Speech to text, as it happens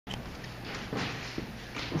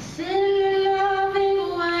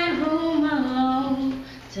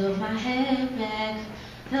my head back,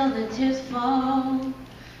 felt the tears fall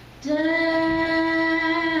down.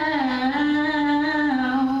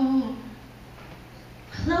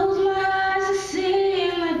 Close my eyes to see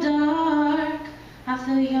in the dark. I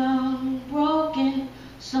feel young, broken,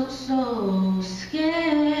 so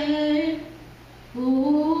scared.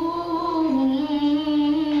 Ooh,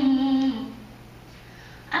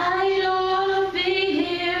 I don't wanna be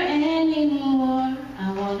here anymore.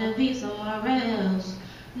 I wanna be somewhere else,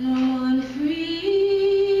 normal and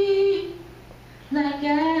free, like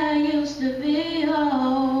I used to be.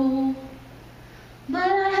 Oh,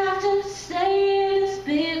 but I have to stay in this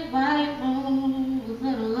big white room with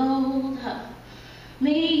little old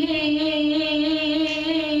me.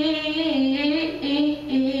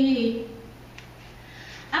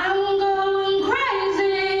 I'm going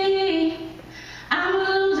crazy. I'm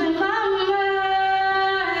losing my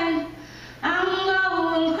mind. I'm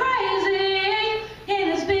going crazy in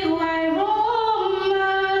this big white room.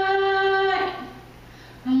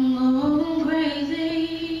 I'm going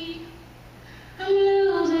crazy. I'm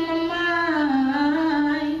losing my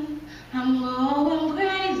mind. I'm going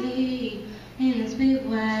crazy in this big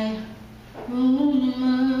white room of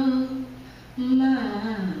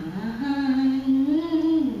mine.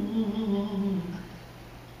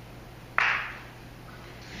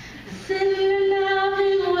 Sitting in that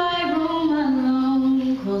big white room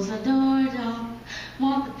alone, close the door, don't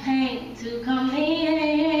want the pain to come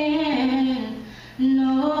in.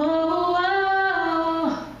 No,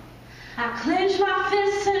 I clench my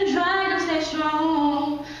fists and try to stay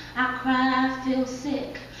strong. I cry, feel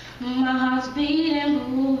sick, my heart's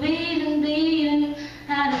beating, beating,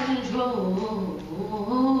 out of control.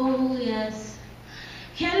 Yes,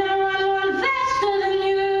 can I run faster than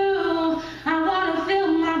you? I wanna feel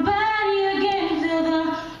my body again, feel the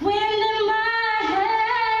wind in my hair.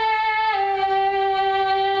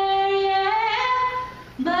 Yeah,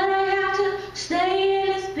 but I have to stay in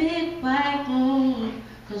this big white room,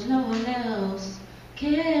 'cause no one else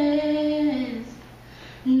cares.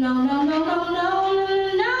 No, no, no, no, no, no,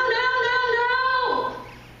 no, no, no, no.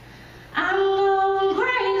 I'm going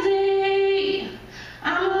crazy.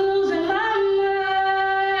 I'm losing my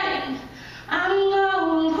mind. I'm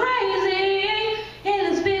going crazy in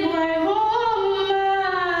this big white room of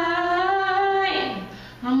mine.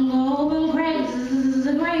 I'm going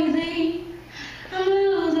crazy, crazy. I'm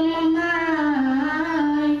losing my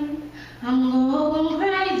mind. I'm going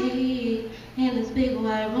crazy in this big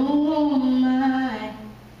white room of mine.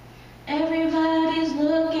 Everybody's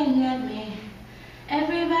looking at me.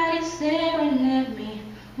 Everybody's staring at me.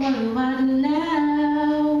 What do I do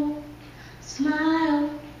now? Smile,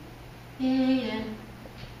 yeah.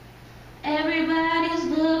 Everybody's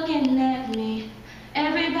looking at me.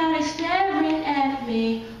 Everybody's staring at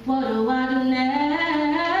me. What do I do now?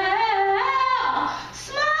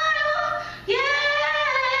 Smile, yeah,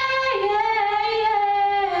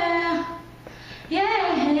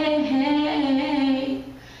 yeah,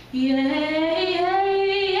 yeah, yeah,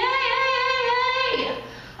 yeah.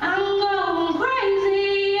 I'm going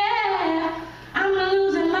crazy, yeah. I'm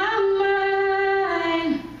losing my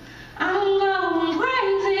mind. I'm going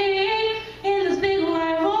crazy in this big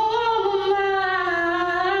white room of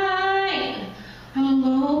mine. I'm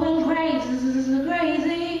going crazy,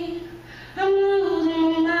 crazy. I'm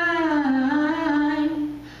losing my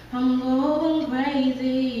mind. I'm going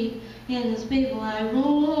crazy in this big white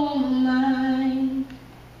room of mine.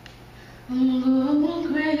 I'm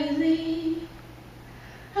going crazy.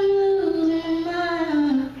 I'm losing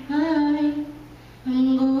my mind.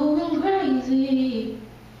 I'm going crazy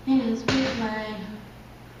in this big white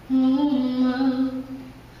room of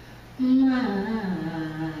mine.